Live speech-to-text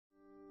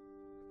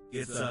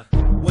It's a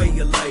way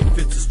of life,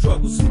 it's a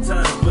struggle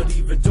sometimes, but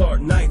even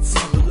dark nights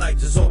see the light,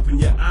 just open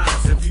your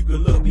eyes. If you can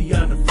look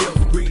beyond the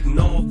filth, reading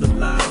all the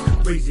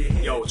lies, raise your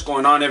hand. Yo, what's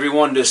going on,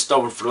 everyone? This is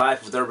Stubborn for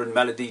Life with Urban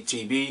Melody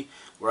TV.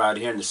 We're out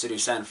here in the city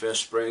of Santa Fe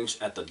Springs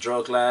at the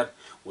Drug Lab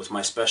with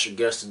my special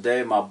guest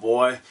today, my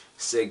boy,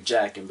 Sick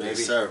Jacken, baby.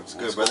 Yes, sir. What's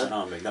good, brother? Going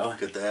on, big dog?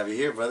 Good to have you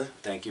here, brother.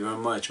 Thank you very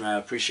much, man. I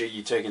appreciate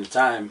you taking the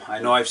time. I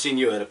know I've seen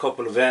you at a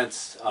couple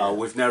events.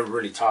 We've never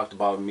really talked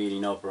about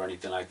meeting up or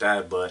anything like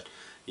that, but,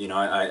 you know,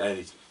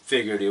 I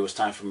figured it was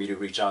time for me to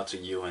reach out to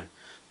you and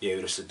be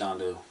able to sit down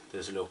to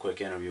this little quick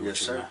interview with you,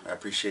 sir. man. I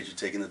appreciate you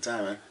taking the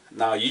time, man.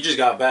 Now, you just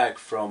got back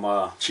from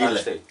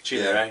Chile,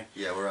 yeah. right?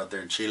 Yeah, we're out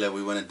there in Chile.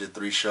 We went and did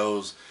 3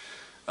 shows.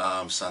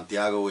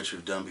 Santiago, which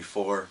we've done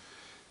before,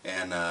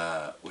 and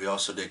we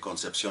also did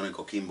Concepcion and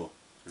Coquimbo.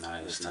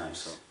 Nice, time, nice.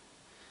 so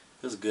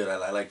it was good.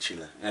 I like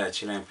Chile. Yeah,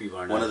 Chilean people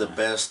are one nice, of the man.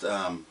 best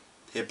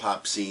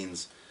hip-hop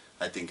scenes,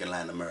 I think, in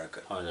Latin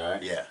America. Oh, is that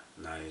right? Yeah.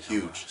 Nice.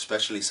 Huge,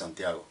 especially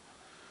Santiago.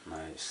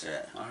 Nice.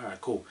 Yeah.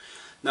 Alright, cool.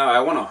 Now,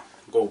 I want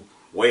to go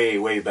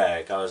way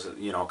back. I was,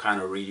 you know,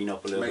 kind of reading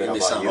up a little bit Making me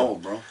about sound you.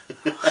 old, bro.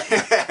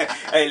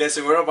 Hey,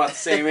 listen, we're about the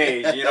same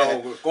age. You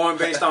know, going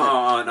based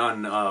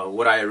on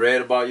what I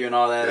read about you and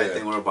all that, I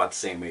think we're about the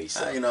same age.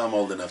 So. You know I'm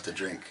old enough to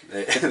drink.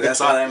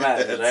 That's all that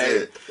matters,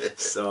 right? It.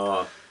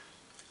 So,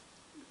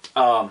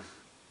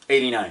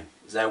 89.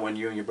 Is that when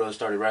you and your brother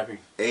started rapping?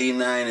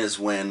 89 is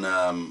when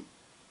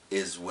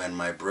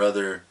my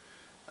brother,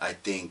 I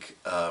think,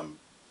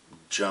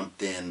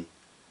 jumped in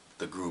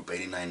the group.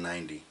 89,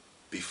 90.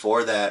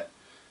 Before that,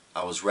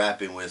 I was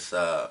rapping with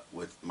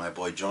my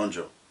boy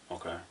Jonjo.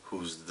 Okay.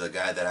 Who's the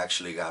guy that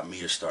actually got me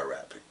to start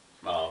rapping.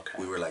 Oh, okay.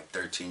 We were like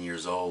 13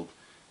 years old,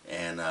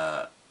 and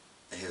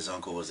his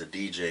uncle was a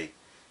DJ,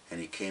 and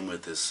he came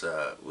with this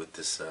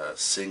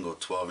single,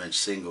 12-inch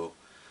single,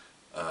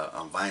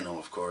 on vinyl,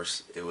 of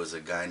course. It was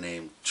a guy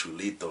named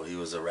Chulito. He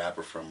was a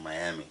rapper from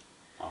Miami.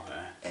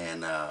 Okay.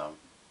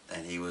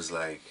 And he was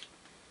like,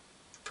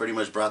 pretty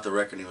much brought the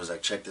record, and he was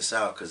like, check this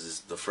out, because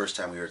it's the first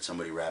time we heard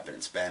somebody rapping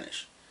in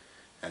Spanish.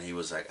 And he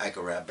was like, I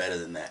could rap better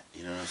than that.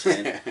 You know what I'm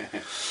saying?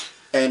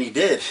 And he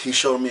did. He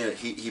showed me,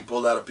 he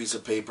pulled out a piece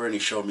of paper and he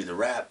showed me the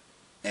rap.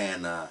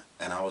 And I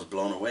was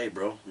blown away,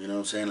 bro. You know what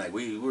I'm saying? Like,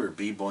 we were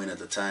b-boying at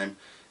the time.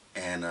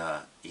 And,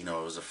 you know,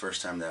 it was the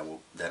first time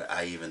that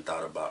I even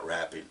thought about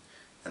rapping.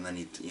 And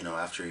then, you know,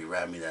 after he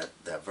rapped me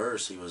that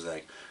verse, he was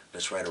like,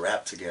 let's write a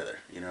rap together.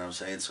 You know what I'm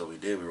saying? So we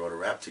did. We wrote a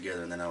rap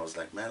together. And then I was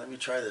like, man, let me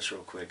try this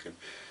real quick. And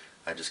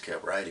I just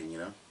kept writing, you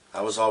know.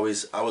 I was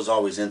always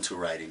into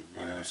writing,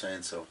 you know what I'm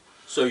saying?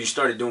 So you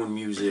started doing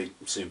music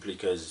simply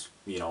because,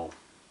 you know,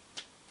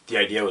 the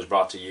idea was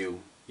brought to you,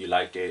 you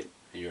liked it,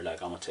 and you're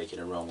like, I'm going to take it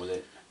and run with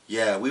it.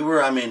 Yeah, we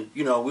were, I mean,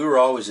 you know, we were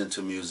always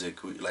into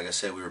music. Like I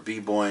said, we were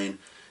b-boying.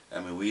 I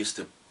mean, I used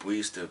to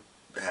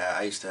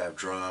have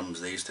drums,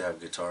 they used to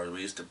have guitars.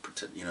 We used to,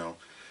 you know,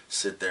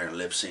 sit there and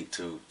lip sync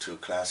to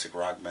classic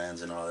rock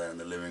bands and all that in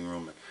the living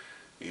room. And,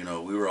 you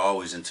know, we were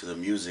always into the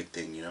music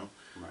thing, you know.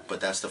 Right. But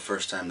that's the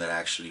first time that I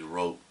actually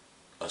wrote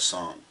a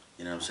song.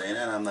 You know what I'm saying?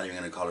 And I'm not even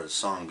going to call it a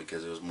song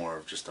because it was more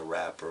of just a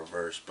rap or a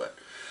verse. But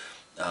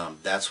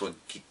that's what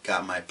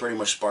pretty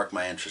much sparked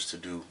my interest to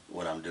do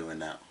what I'm doing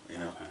now, you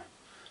know. Okay.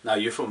 Now,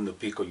 you're from the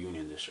Pico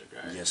Union District,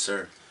 right? Yes,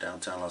 sir.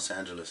 Downtown Los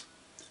Angeles.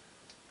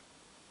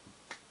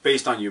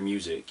 Based on your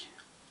music,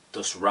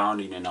 the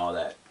surrounding and all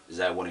that, is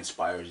that what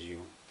inspires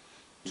you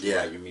to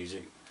write your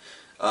music?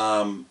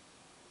 The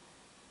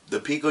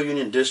Pico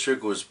Union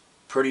District was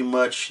pretty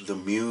much the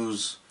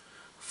muse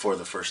for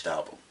the first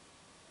album,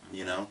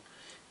 you know.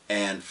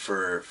 And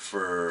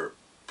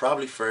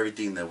probably for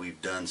everything that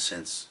we've done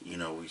since, you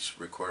know, we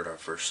recorded our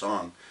first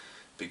song,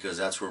 because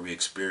that's where we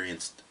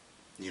experienced,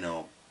 you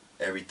know,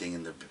 everything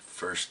in the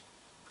first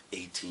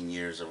 18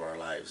 years of our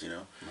lives, you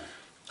know.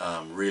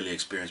 Right. Really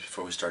experienced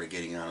before we started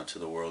getting out into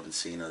the world and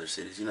seeing other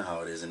cities. You know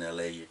how it is in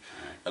LA.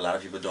 A lot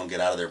of people don't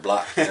get out of their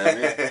block. You know what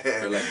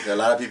I mean? Like, a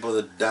lot of people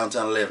that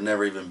downtown LA have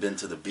never even been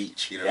to the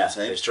beach. You know what I'm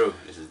saying? Yeah, it's true.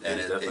 It's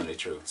definitely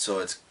true. So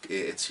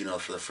it's you know,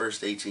 for the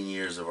first 18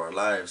 years of our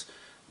lives,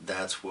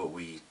 that's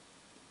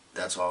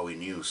all we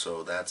knew.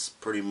 So that's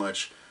pretty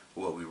much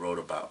what we wrote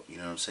about, you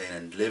know what I'm saying?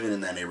 And living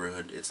in that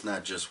neighborhood, it's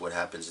not just what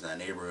happens in that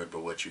neighborhood,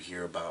 but what you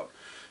hear about,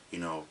 you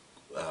know,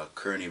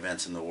 current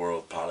events in the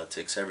world,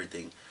 politics,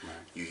 everything. Right.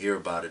 You hear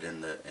about it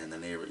in the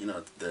neighborhood. You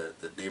know, the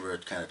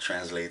neighborhood kind of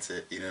translates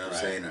it, you know what I'm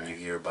saying? Right. And you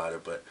hear about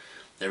it, but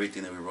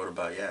everything that we wrote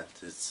about, yeah,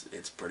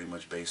 it's pretty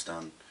much based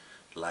on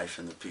life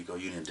in the Pico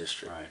Union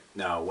District. Right.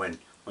 Now, when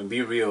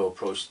Be Real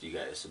approached you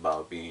guys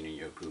about being in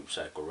your group,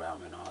 Psycho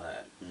Realm and all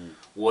that,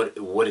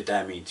 what did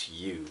that mean to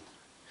you?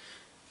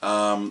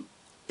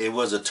 It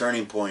was a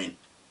turning point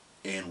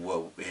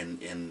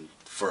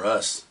for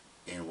us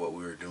in what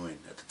we were doing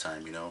at the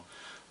time, you know.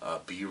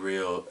 Be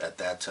Real, at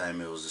that time,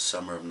 it was the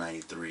summer of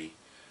 '93.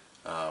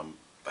 I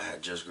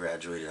had just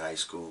graduated high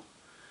school,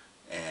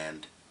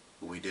 and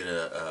we did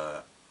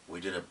a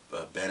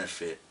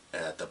benefit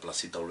at the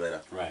Placita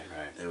Olvera. Right.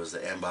 It was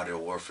the End Barrio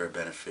Warfare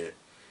benefit,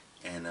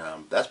 And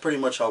that's pretty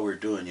much all we're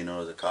doing, you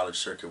know, the college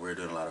circuit. We're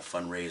doing a lot of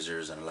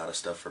fundraisers and a lot of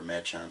stuff for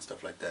Metcha and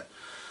stuff like that.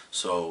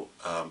 So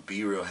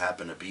Be Real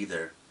happened to be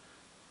there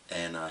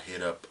and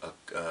hit up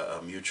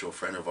a mutual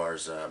friend of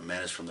ours,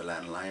 Menace from the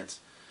Latin Alliance,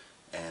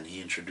 and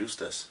he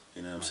introduced us,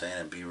 you know what I'm saying?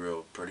 And Be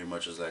Real pretty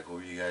much was like, who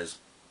are you guys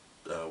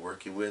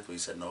working with? We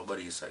said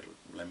nobody. He's like,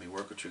 let me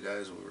work with you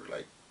guys. We were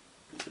like,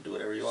 you can do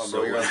whatever you want,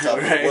 bro. You're on top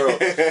of the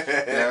world. You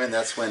know what I mean?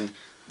 That's when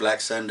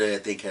Black Sunday, I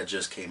think, had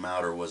just came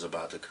out or was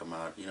about to come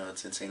out. You know,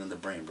 it's Insane in the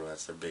Brain, bro.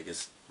 That's their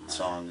biggest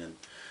song. And,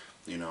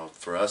 you know,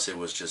 for us, it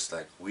was just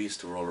like, we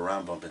used to roll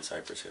around bumping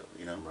Cypress Hill,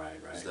 you know? Right.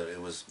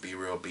 It was Be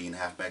Real, being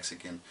half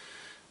Mexican,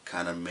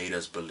 kind of made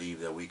us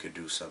believe that we could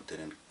do something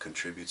and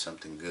contribute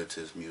something good to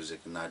his music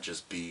and not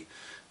just be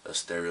a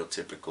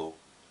stereotypical,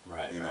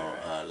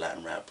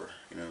 Latin rapper.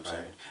 You know what I'm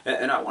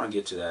saying? And I want to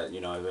get to that, you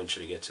know,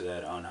 eventually get to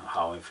that on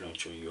how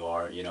influential you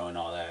are, you know, and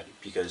all that,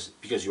 because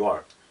you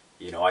are.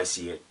 You know, I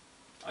see it.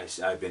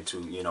 I've been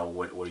to, you know,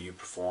 where you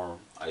perform.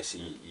 I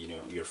see, you know,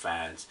 your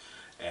fans,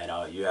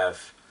 and you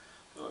have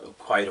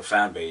quite a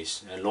fan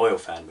base and loyal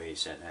fan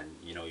base, and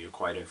you know, you're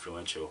quite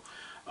influential.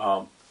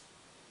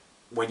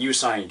 When you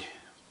signed,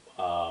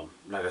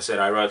 like I said,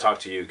 I rather talk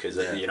to you because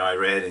you know, I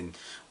read, and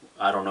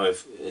I don't know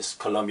if it's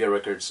Columbia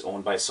Records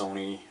owned by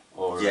Sony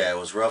or it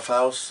was Rough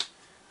House,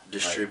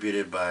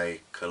 distributed by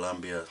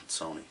Columbia,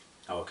 Sony.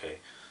 Okay.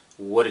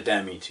 What did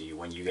that mean to you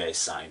when you guys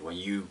signed, when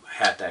you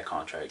had that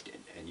contract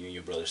and you and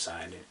your brother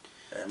signed it?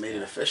 It made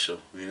it official.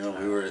 You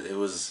know, it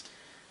was,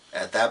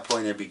 at that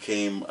point it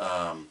became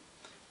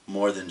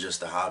more than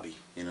just a hobby,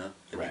 you know?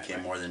 It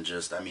became more than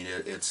just, I mean,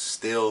 it's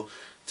still,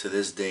 to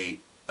this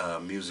date,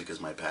 music is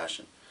my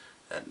passion.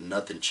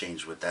 Nothing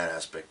changed with that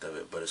aspect of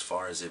it, but as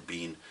far as it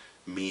being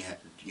me,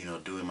 you know,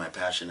 doing my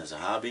passion as a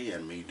hobby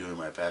and me doing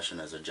my passion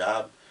as a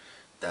job,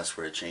 that's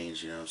where it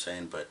changed, you know what I'm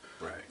saying? But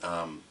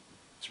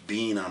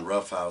being on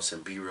Rough House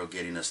and Be Real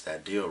getting us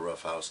that deal,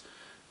 Rough House,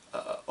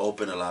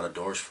 opened a lot of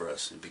doors for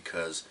us,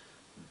 because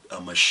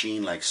a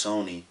machine like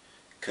Sony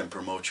can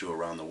promote you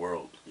around the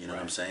world, you know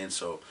what I'm saying?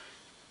 So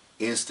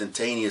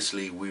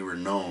instantaneously we were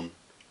known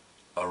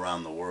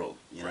around the world,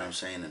 you know what I'm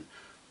saying?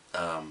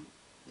 And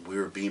we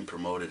were being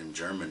promoted in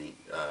Germany,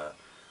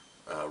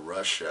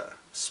 Russia,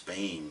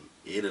 Spain,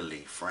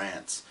 Italy,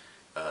 France,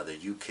 the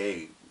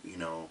UK, you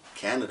know,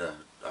 Canada,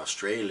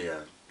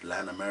 Australia,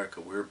 Latin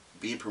America. We're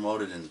being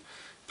promoted in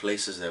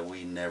places that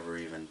we never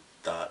even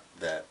thought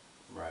that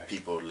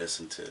people would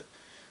listen to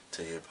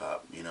hip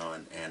hop, you know,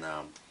 and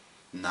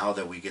now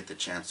that we get the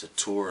chance to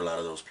tour a lot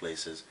of those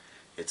places,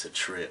 it's a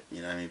trip,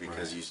 you know what I mean?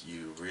 Because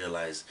you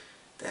realize,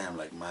 damn,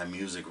 like my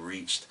music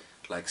reached,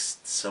 like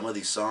some of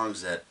these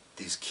songs that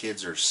these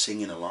kids are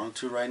singing along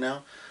to right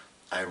now,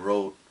 I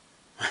wrote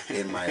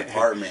in my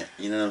apartment,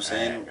 you know what I'm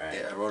saying?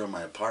 I wrote in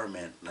my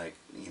apartment, like,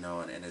 you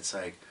know, and it's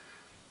like,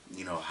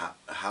 you know,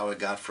 how it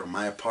got from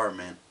my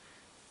apartment,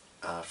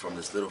 from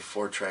this little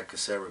 4-track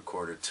cassette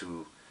recorder,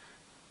 to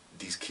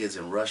these kids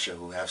in Russia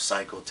who have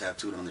Psycho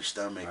tattooed on their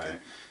stomach, and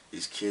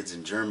these kids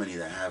in Germany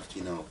that have,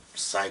 you know,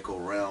 Psycho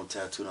Realm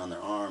tattooed on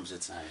their arms.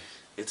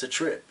 It's a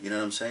trip, you know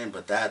what I'm saying?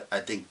 But that, I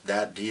think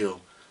that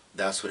deal,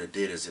 that's what it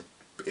did, is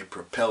it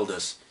propelled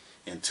us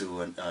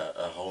into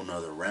a whole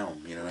nother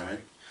realm, you know what I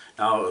mean?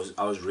 Now,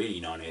 I was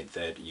reading on it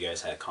that you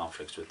guys had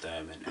conflicts with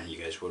them, and you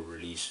guys were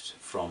released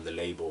from the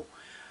label.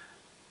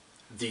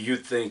 Do you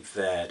think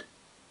that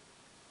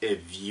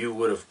if you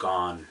would have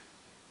gone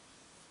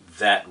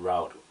that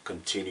route,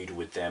 continued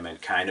with them,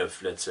 and kind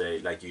of, let's say,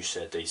 like you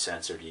said, they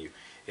censored you,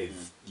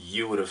 if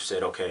you would have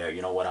said, okay,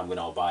 you know what, I'm going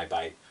to abide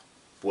by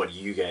what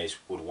you guys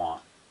would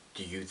want,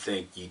 do you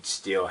think you'd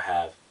still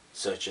have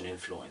such an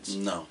influence?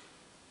 No.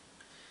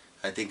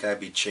 I think I'd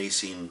be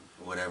chasing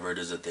whatever it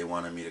is that they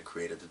wanted me to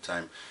create at the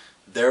time.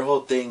 Their whole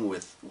thing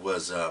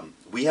was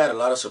we had a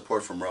lot of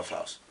support from Rough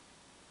House.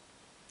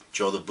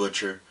 Joe the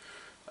Butcher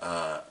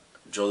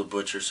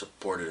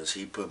supported us.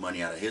 He put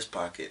money out of his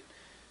pocket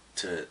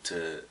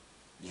to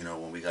you know,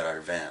 when we got our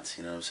advance,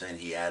 you know what I'm saying?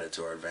 He added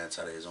to our advance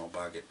out of his own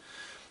pocket.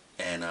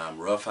 And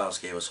Rough House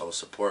gave us all the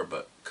support,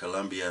 but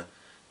Columbia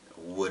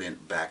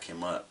wouldn't back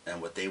him up. And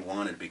what they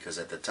wanted, because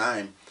at the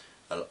time,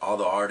 all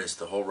the artists,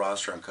 the whole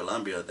roster on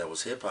Columbia that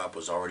was hip-hop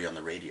was already on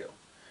the radio.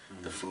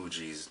 The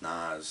Fugees,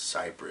 Nas,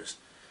 Cypress.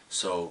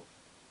 So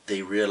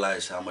they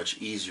realized how much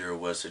easier it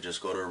was to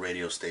just go to a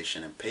radio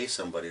station and pay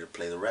somebody to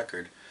play the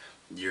record.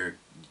 You're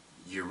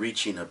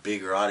reaching a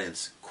bigger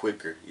audience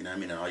quicker, you know what I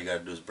mean? And all you got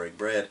to do is break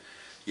bread.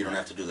 You don't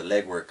have to do the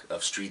legwork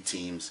of street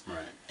teams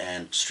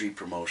and street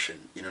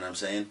promotion, you know what I'm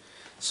saying?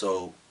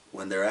 So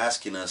when they're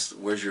asking us,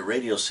 where's your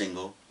radio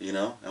single, you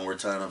know, and we're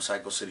telling them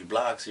Psycho City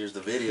Blocks, here's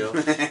the video,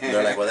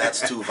 they're like, well,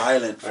 that's too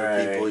violent for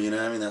people, you know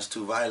what I mean? That's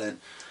too violent.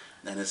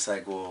 And it's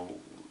like, well,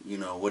 you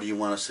know, what do you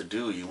want us to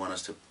do? You want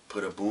us to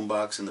put a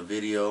boombox in the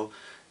video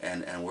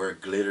and wear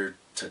glitter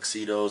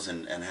tuxedos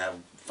and have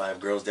 5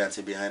 girls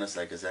dancing behind us?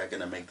 Like, is that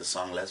going to make the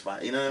song less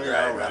violent? You know what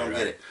I mean? I don't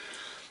get it.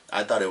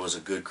 I thought it was a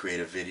good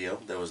creative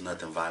video. There was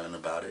nothing violent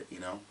about it,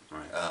 you know.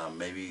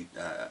 Maybe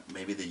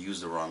they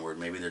used the wrong word.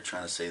 Maybe they're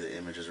trying to say the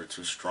images are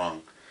too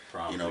strong.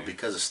 Probably. You know,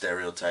 because of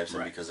stereotypes and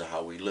Right. because of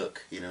how we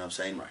look. You know what I'm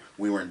saying? Right.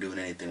 We weren't doing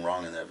anything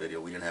wrong in that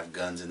video. We didn't have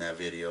guns in that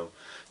video.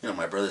 You know,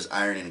 my brother's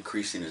ironing and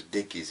creasing his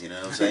dickies. You know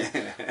what I'm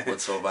saying?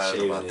 What's so violent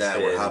Shaving about his that?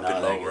 head We're and hopping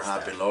all low. that We're good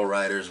hopping stuff. low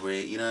riders.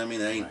 You know what I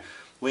mean? Right.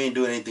 We ain't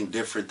doing anything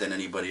different than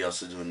anybody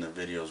else is doing in the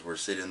videos. We're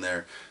sitting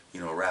there, you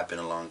know, rapping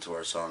along to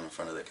our song in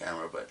front of the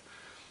camera. But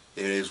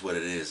it is what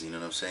it is. You know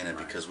what I'm saying? And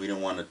Right. because we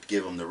didn't want to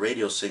give them the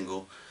radio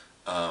single,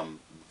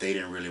 they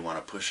didn't really want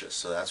to push us.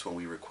 So that's when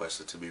we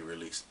requested to be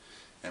released.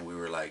 And we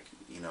were like,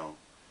 you know,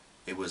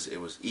 it was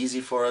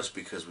easy for us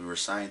because we were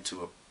signed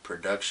to a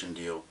production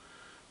deal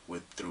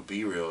through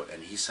Be Real,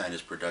 and he signed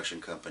his production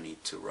company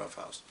to Rough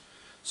House.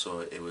 So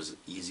it was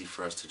easy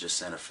for us to just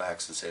send a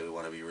fax and say we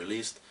want to be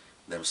released,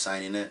 them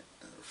signing it,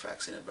 and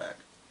faxing it back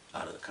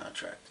out of the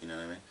contract. You know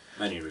what I mean?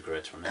 Any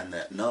regrets from that? And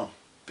that, no,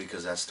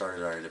 because that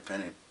started our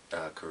independent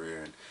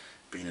career, and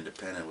being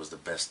independent was the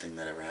best thing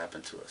that ever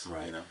happened to us.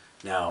 Right. You know?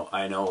 Now,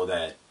 I know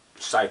that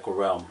Psycho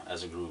Realm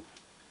as a group,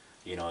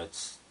 you know,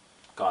 it's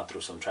gone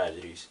through some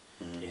tragedies.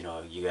 Mhm. You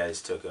know, you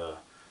guys took a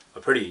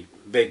pretty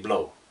big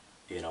blow,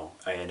 you know,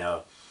 and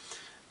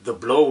the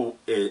blow,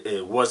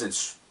 it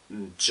wasn't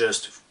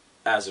just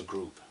as a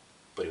group,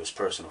 but it was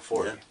personal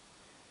for Yeah. you.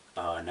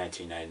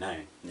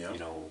 1999, Yeah. you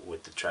know,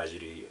 with the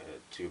tragedy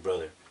to your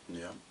brother.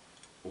 Yeah.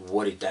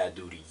 What did that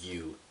do to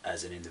you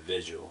as an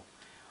individual,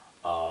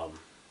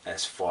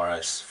 as far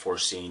as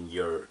foreseeing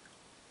your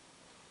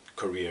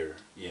career,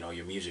 you know,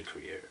 your music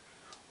career,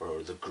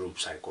 or the group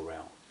Psycho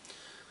Realm?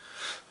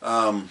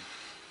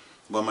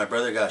 When my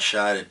brother got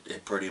shot,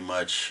 it pretty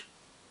much,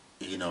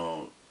 you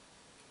know,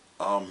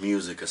 all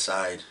music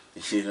aside,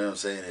 you know what I'm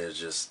saying, it was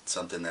just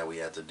something that we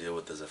had to deal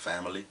with as a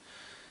family,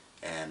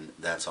 and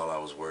that's all I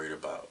was worried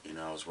about. You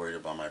know, I was worried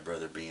about my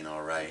brother being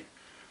all right.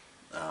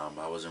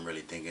 I wasn't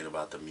really thinking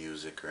about the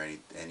music or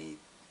any.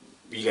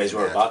 You guys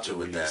were that had about do to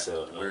with release that.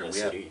 a We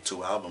CD. have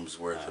 2 albums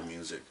worth of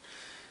music,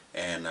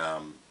 and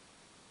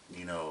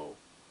you know,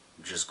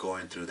 just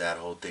going through that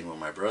whole thing with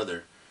my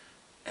brother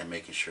and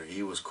making sure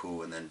he was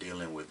cool, and then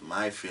dealing with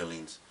my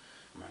feelings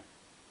Right.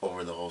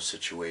 over the whole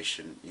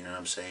situation. You know what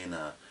I'm saying?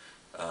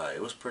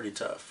 It was pretty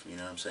tough. You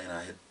know what I'm saying?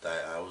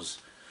 I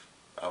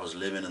was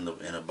living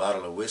in a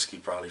bottle of whiskey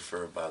probably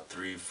for about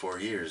 3-4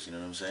 years. You know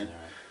what I'm saying?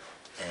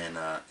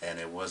 Right. And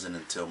it wasn't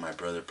until my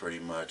brother pretty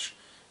much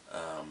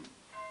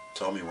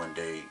told me one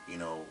day, you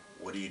know,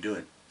 what are you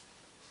doing?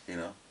 You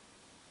know,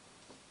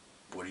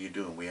 what are you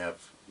doing? We have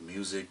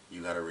music.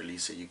 You got to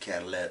release it. You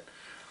can't let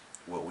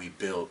what we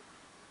built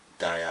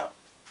die out.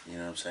 You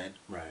know what I'm saying?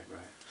 Right,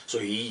 right. So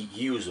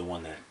he was the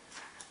one that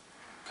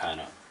kind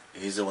of.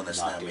 He's the one that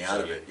Knocked snapped me it, out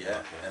so of it. yeah, Yeah.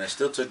 okay. And it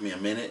still took me a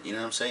minute. You know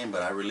what I'm saying?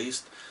 But I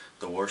released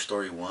the War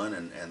Story 1,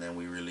 and then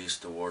we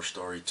released the War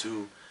Story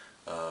 2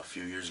 a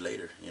few years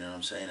later. You know what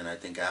I'm saying? And I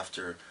think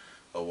after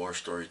a War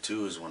Story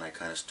 2 is when I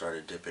kind of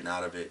started dipping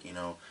out of it. You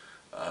know,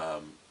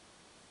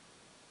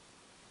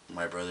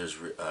 my brothers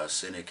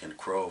Cynic and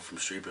Crow from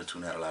Street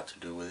Platoon had a lot to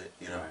do with it.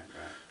 You know,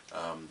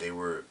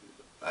 Right.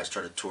 I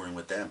started touring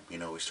with them. You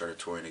know, we started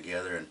touring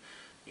together, and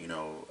you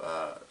know,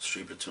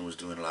 Street Platoon was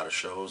doing a lot of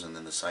shows, and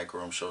then the Psycho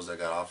Realm shows that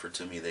got offered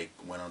to me, they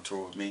went on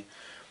tour with me,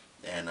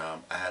 and I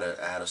had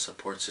a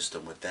support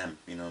system with them.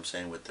 You know what I'm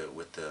saying? With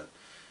the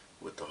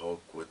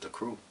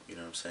crew. You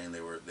know what I'm saying?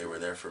 They were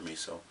there for me.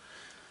 So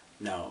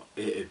Now,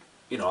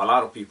 you know, a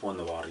lot of people in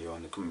the audio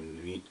and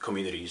the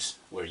communities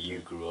where you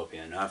grew up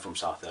in. I'm from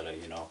South LA.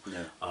 You know,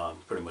 yeah,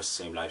 pretty much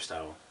the same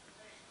lifestyle.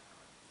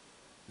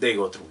 They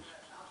go through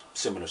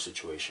similar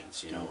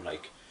situations. You know,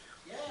 like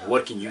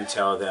what can you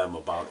tell them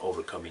about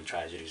overcoming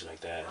tragedies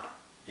like that?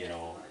 You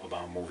know,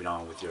 about moving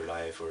on with your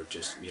life, or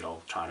just, you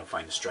know, trying to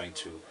find the strength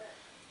to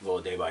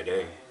go day by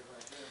day.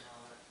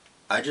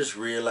 I just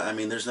realized. I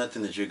mean, there's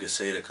nothing that you could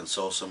say to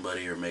console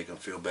somebody or make them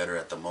feel better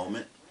at the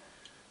moment,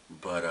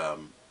 but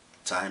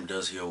time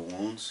does heal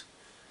wounds,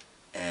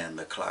 and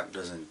the clock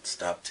doesn't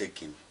stop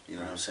ticking. You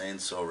know what I'm saying?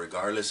 So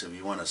regardless if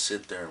you want to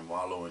sit there and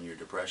wallow in your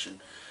depression,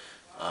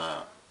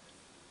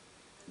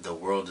 the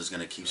world is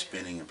going to keep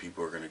spinning and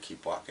people are going to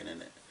keep walking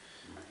in it.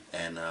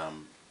 And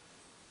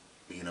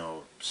you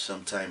know,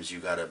 sometimes you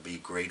got to be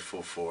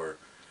grateful for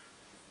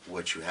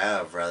what you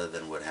have rather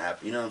than what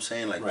happened. You know what I'm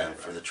saying? Like Right,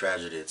 for the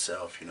tragedy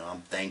itself. You know,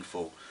 I'm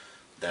thankful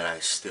that I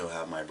still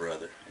have my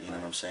brother. You know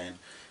what I'm saying?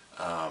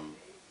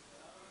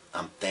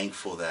 I'm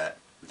thankful that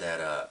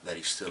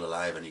he's still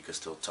alive and he could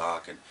still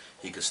talk and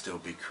he could still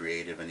be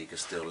creative and he could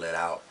still let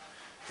out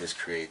his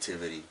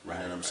creativity. You know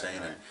what I'm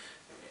saying? Right.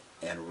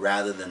 And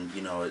rather than,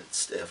 you know,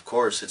 of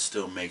course it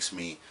still makes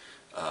me,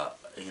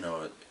 you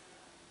know,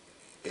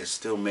 it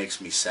still makes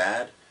me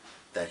sad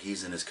that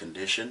he's in his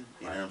condition.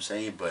 You know what I'm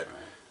saying? But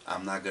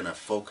I'm not gonna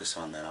focus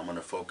on that. I'm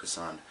gonna focus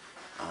on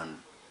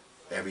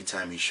every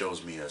time he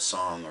shows me a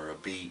song or a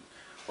beat,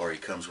 or he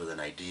comes with an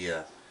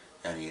idea,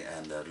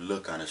 and the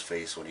look on his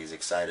face when he's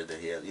excited that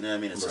he has, you know what I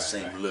mean? It's the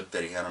same look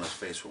that he had on his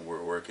face when we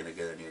were working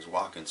together and he was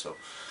walking. So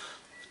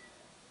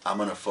I'm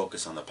gonna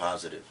focus on the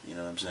positive. You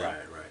know what I'm saying?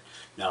 Right.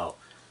 Now,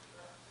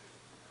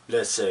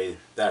 let's say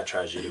that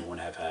tragedy wouldn't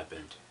have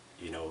happened.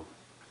 You know,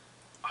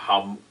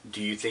 how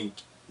do you think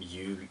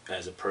you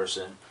as a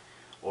person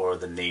or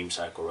the name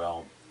Psycho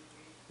Realm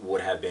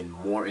would have been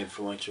more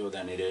influential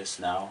than it is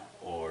now,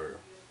 or?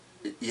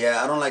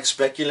 Yeah, I don't like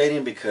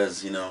speculating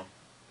because, you know,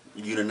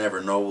 you'd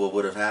never know what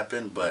would have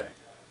happened, but Right.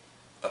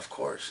 of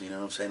course, you know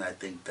what I'm saying? I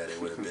think that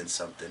it would have been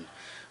something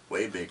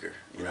way bigger,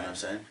 you know what I'm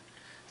saying?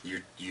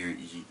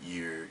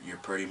 You're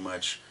pretty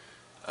much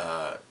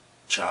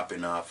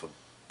chopping off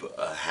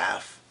a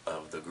half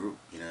of the group,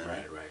 you know what I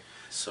mean? Right, right.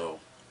 So,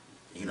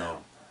 you No.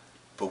 know,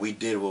 but we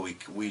did what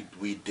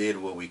we did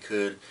what we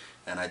could,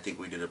 and I think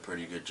we did a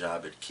pretty good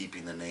job at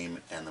keeping the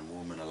name and the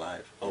movement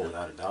alive. Oh, You know?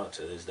 without a doubt,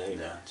 to this day, Yeah.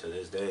 man, to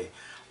this day.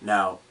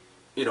 Now,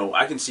 you know,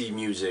 I can see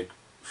music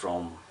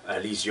from,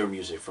 at least your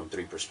music, from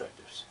three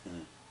perspectives.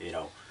 Mm. You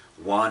know,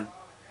 one,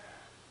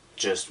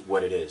 just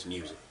what it is,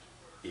 music,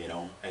 you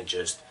know, and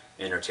just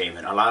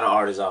entertainment. A lot of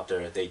artists out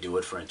there, they do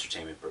it for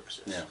entertainment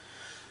purposes. Yeah.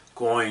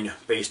 Going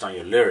based on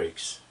your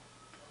lyrics,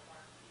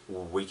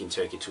 we can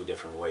take it two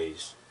different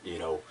ways, you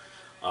know.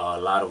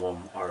 A lot of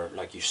them are,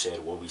 like you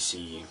said, what we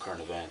see in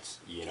current events,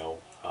 you know,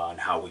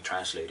 and how we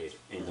translate it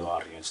in the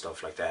audio and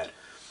stuff like that.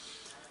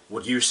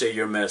 Would you say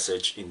your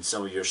message in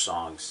some of your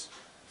songs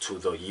to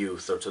the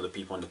youth or to the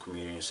people in the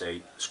community and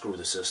say, screw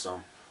the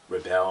system,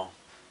 rebel,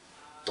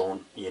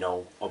 don't, you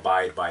know,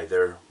 abide by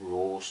their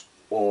rules?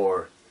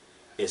 Or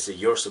is it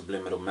your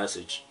subliminal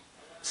message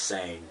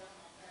saying,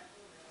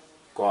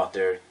 go out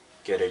there,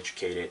 get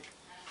educated,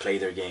 play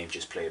their game,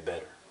 just play it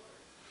better?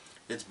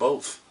 It's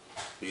both,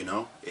 you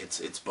know.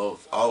 It's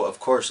both. Oh, of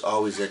course,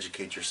 always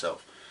educate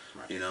yourself.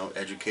 Right. You know,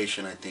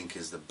 education I think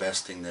is the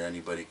best thing that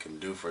anybody can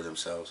do for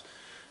themselves.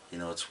 You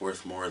know, it's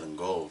worth more than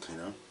gold. You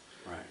know.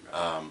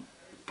 Right.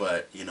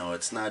 But you know,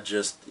 it's not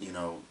just, you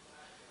know,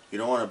 you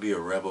don't want to be a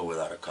rebel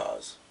without a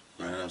cause.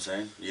 You know what I'm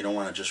saying? You don't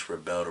want to just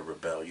rebel to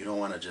rebel. You don't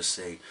want to just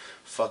say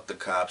fuck the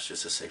cops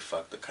just to say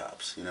fuck the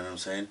cops. You know what I'm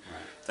saying?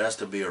 Right. There has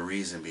to be a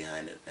reason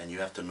behind it, and you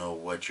have to know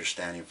what you're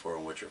standing for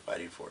and what you're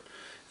fighting for,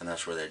 and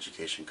that's where the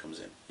education comes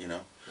in. You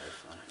know,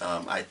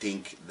 I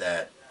think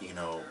that, you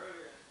know,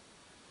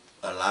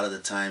 a lot of the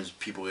times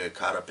people get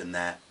caught up in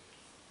that,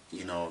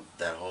 you know,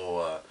 that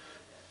whole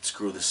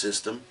screw the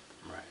system.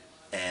 Right.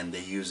 And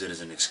they use it as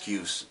an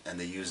excuse, and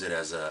they use it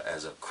as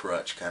a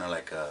crutch, kind of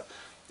like a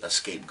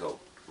scapegoat.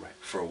 Right.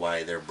 For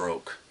why they're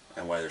broke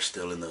and why they're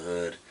still in the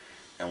hood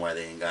and why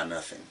they ain't got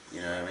nothing.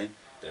 You know what I mean?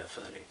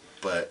 Definitely.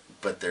 But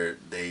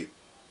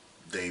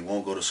they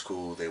won't go to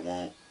school. They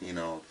won't, you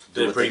know,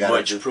 do They're what pretty they gotta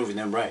much do. proving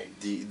them right.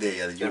 You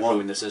They're won't,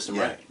 proving the system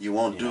yeah, right. You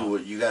won't You do know?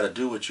 what you got to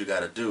do. What you got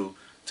to do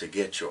to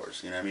get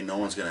yours. You know what I mean? No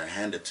one's gonna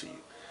hand it to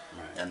you.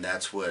 Right. And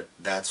that's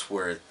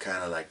where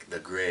kind of like the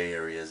gray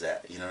area is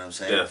at. You know what I'm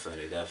saying?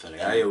 Definitely,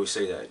 definitely. I always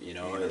say that, you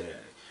know,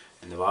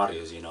 in the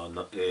audios, you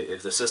know,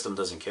 if the system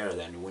doesn't care,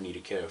 then we need to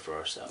care for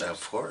ourselves.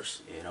 Of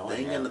course. You know,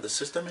 the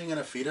system ain't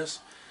gonna feed us.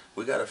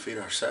 We gotta feed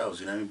ourselves.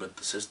 You know what I mean? But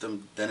the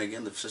system, then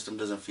again, the system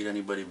doesn't feed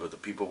anybody but the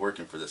people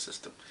working for the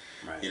system.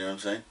 Right. You know what I'm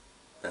saying?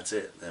 That's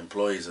it. The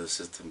employees of the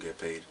system get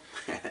paid.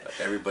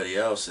 Everybody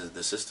else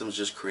the system's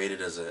just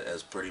created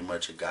as pretty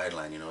much a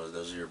guideline. You know,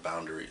 those are your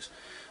boundaries.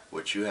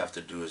 What you have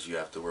to do is you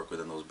have to work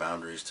within those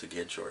boundaries to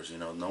get yours. You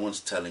know, no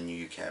one's telling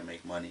you can't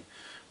make money.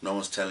 No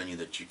one's telling you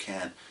that you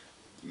can't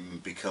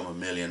become a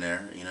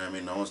millionaire. You know what I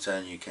mean? No one's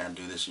telling you can't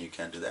do this and you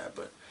can't do that.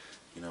 But,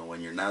 you know,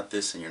 when you're not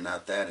this and you're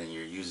not that and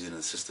you're using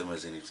the system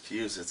as an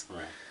excuse, it's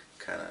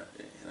kind of,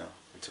 you know,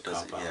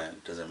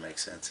 it doesn't make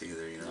sense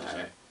either. You know what I'm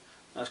saying?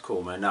 That's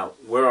cool, man. Now,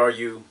 where are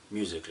you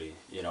musically?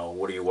 You know,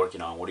 what are you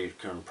working on? What are your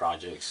current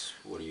projects?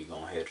 What are you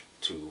going to head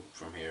to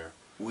from here?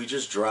 We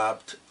just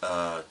dropped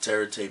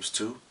Terror Tapes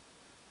 2,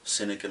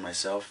 Cynic and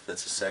myself.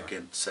 That's the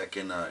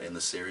second in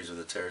the series of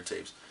the Terror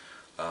Tapes.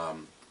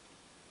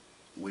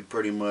 We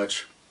pretty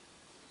much,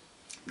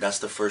 that's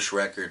the first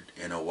record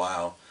in a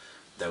while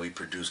that we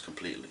produced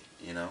completely,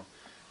 you know.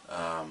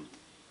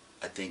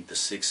 I think the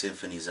Six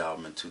Symphonies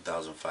album in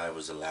 2005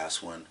 was the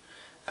last one.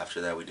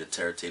 After that we did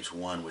Terror Tapes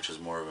 1, which is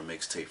more of a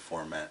mixtape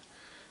format,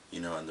 you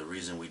know, and the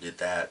reason we did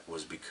that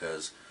was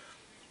because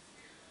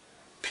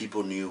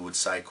people knew what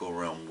Psycho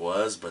Realm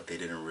was, but they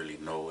didn't really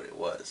know what it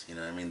was, you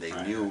know what I mean?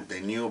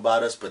 They knew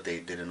about us, but they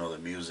didn't know the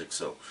music.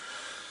 So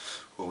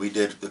what we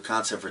did, the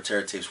concept for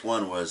Terror Tapes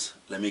 1 was,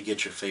 let me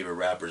get your favorite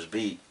rapper's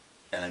beat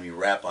and let me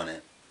rap on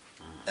it,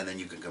 and then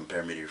you can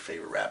compare me to your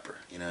favorite rapper,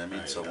 you know what I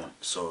mean?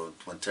 So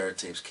when Terror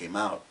Tapes came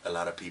out, a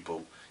lot of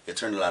people, it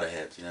turned a lot of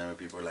heads, you know,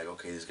 people were like,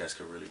 okay, these guys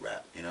could really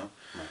rap, you know?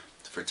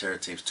 For Terror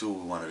Tapes 2,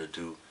 what we wanted to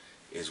do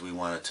is we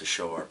wanted to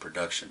show our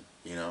production,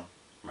 you know,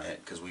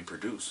 because we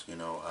produce, you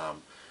know.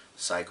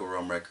 Psycho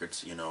Realm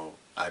Records, you know,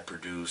 I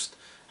produced,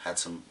 had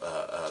some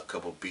a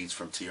couple beats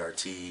from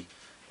TRT,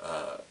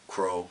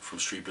 Crow from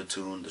Street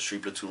Platoon. The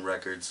Street Platoon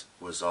records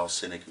was all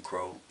Cynic and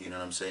Crow, you know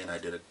what I'm saying? I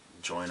did a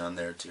joint on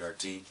there,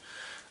 TRT.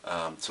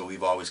 So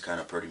we've always kind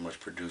of pretty much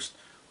produced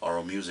our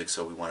own music,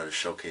 so we wanted to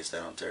showcase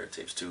that on Terror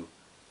Tapes 2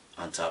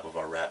 on top of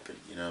our rapping,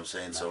 you know what I'm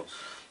saying? Nice. So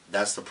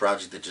that's the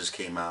project that just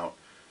came out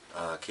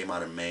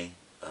in May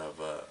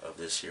of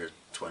this year,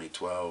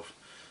 2012.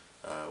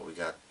 We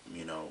got,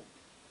 you know,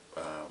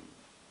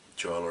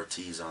 Joel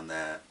Ortiz on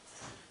that,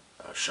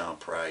 Sean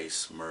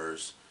Price,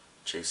 Murs,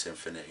 Chase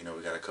Infinite. You know,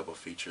 we got a couple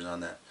features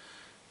on that,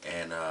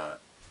 and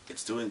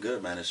it's doing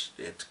good, man. It's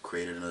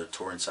created another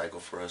touring cycle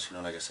for us. You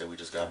know, like I said, we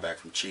just got back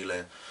from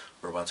Chile.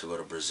 We're about to go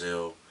to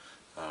Brazil.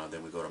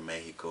 Then we go to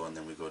Mexico, and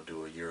then we go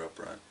do a Europe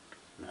run.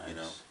 Nice. You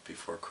know,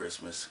 before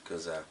Christmas,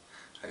 because I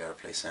gotta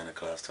play Santa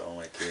Claus to all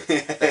my kids.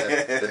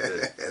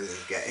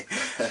 This guy.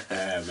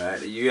 Yeah,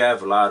 man. You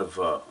have a lot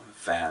of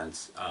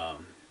fans,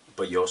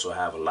 but you also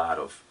have a lot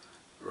of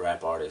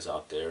rap artists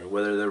out there,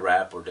 whether they're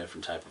rap or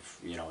different type of,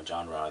 you know,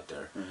 genre out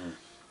there. Mm-hmm.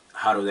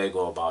 How do they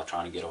go about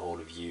trying to get a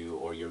hold of you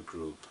or your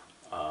group,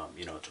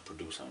 you know, to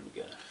produce something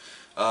together?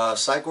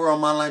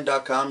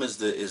 PsychWorldOnline.com is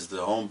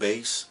the home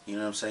base, you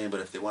know what I'm saying?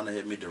 But if they want to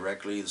hit me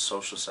directly, the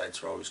social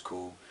sites are always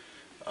cool.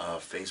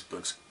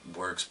 Facebook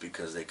works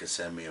because they can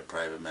send me a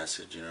private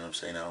message, you know what I'm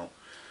saying? I don't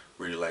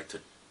really like to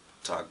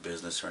talk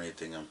business or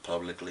anything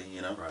publicly,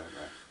 you know? Right.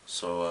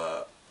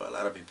 So but a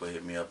lot of people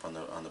hit me up on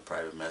the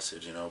private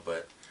message, you know,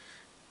 but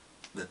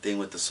the thing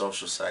with the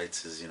social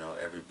sites is, you know,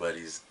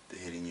 everybody's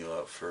hitting you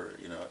up for,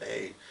 you know,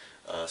 hey,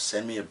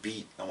 send me a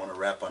beat. I want to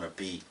rap on a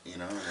beat, you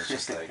know? And it's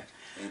just like,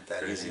 ain't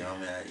that easy,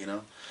 you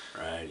know?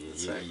 Right.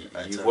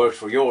 You work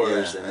for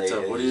yours. Yeah,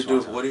 and what do you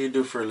do? What do you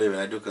do for a living?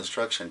 I do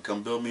construction.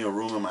 Come build me a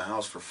room in my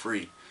house for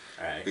free.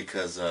 Right.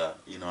 Because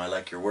you know, I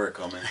like your work,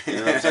 homie. You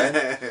know what I'm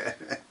saying?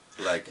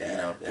 Like, yeah, you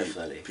know,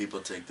 people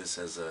take this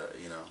as a,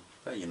 you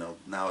know,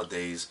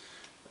 nowadays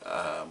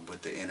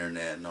with the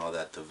internet and all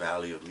that, the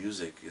value of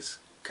music is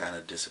kind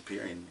of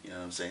disappearing. You know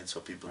what I'm saying? So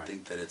people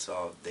think that it's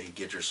all, they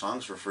get your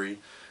songs for free.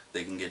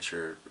 They can get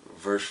your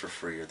verse for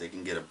free, or they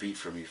can get a beat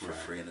from you for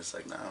free, and it's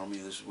like, nah,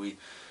 homie,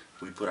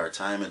 we put our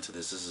time into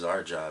this. This is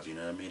our job, you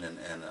know what I mean?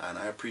 And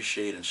I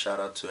appreciate and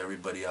shout out to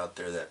everybody out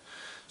there that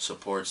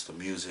supports the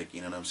music,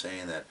 you know what I'm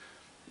saying? That,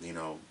 you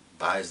know,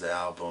 buys the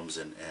albums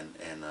and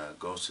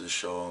goes to the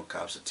show and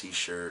cops a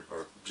T-shirt,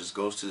 or just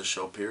goes to the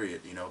show,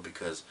 period, you know,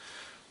 because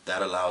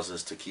that allows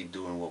us to keep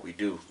doing what we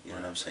do, you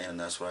know what I'm saying? And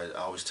that's why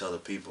I always tell the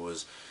people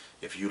is,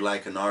 if you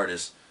like an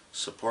artist,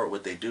 support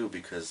what they do,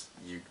 because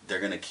they're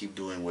gonna keep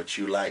doing what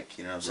you like.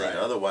 You know what I'm saying?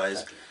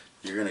 Otherwise,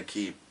 you're gonna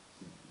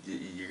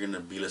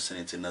be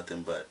listening to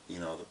nothing but, you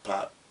know, the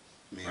pop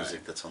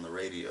music that's on the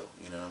radio.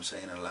 You know what I'm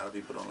saying? And a lot of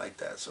people don't like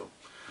that. So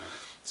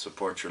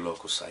support your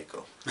local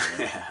psycho.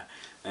 You know?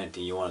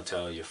 Anything you want to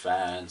tell your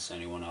fans?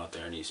 Anyone out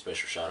there? Any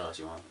special shout outs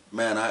you want?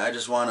 Man, I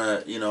just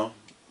wanna, you know,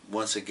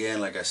 once again,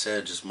 like I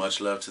said, just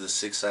much love to the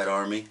Six Side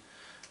Army.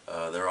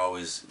 They're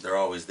always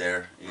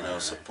there, you know,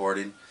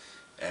 supporting.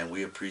 And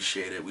we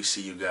appreciate it. We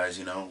see you guys,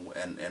 you know.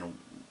 And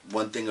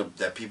one thing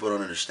that people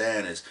don't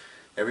understand is,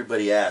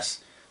 everybody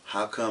asks,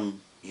 how come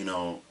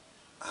the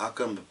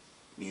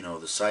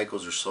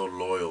Psychos are so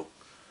loyal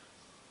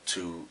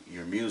to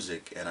your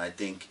music? And I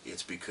think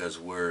it's because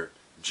we're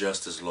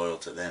just as loyal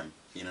to them.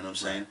 You know what I'm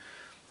saying?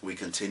 We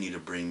continue to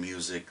bring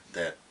music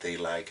that they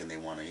like and they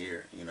want to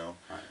hear, you know.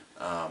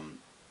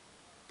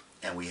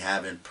 And we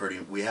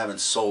haven't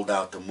sold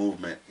out the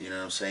movement, you know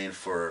what I'm saying,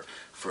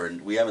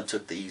 we haven't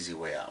took the easy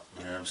way out,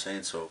 you know what I'm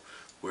saying? So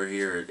we're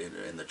here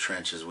in the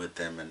trenches with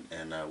them,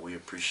 and we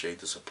appreciate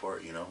the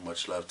support, you know.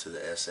 Much love to the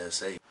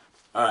SSA.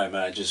 Alright,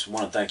 man, I just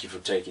want to thank you for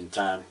taking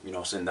time, you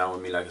know, sitting down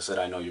with me. Like I said,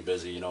 I know you're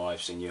busy, you know,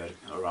 I've seen you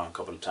around a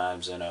couple of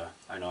times, and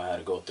I know I had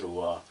to go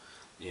through,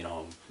 you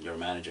know, your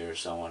manager or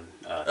someone.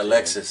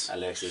 Alexis.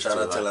 Shout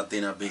out to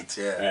Latina Beats,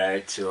 yeah.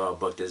 Right, to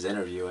book this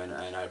interview, and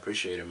I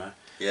appreciate it, man.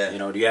 Yeah. You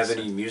know, do you have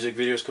any music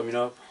videos coming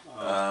up?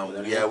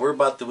 Yeah,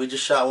 we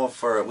just shot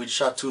we just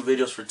shot 2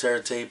 videos for Terror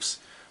Tapes.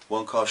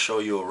 One called Show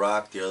You a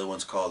Rock, the other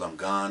one's called I'm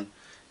Gone.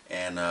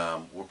 And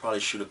we'll probably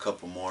shoot a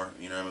couple more,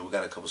 you know what I mean? We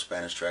got a couple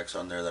Spanish tracks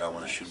on there that I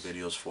want to shoot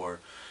videos for.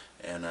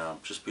 And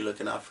just be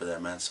looking out for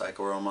that, man.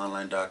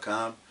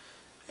 PsychWorldOnline.com.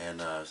 And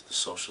the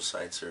social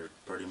sites are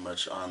pretty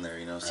much on there,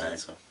 you know what I'm saying?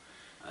 So,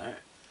 alright.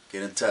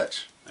 Get in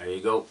touch. There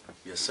you go.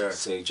 Yes, sir.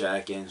 Say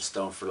Jacken,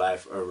 Stone for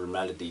Life, Urban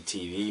Melody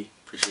TV.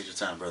 Appreciate your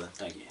time, brother.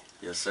 Thank you.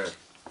 Yes, sir.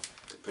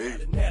 Peace.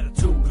 An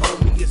attitude,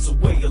 homie, it's a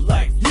way of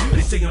life.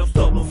 They say I'm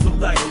stubborn for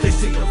life. They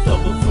say I'm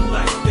stubborn for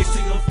life. They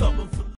say I'm stubborn for life.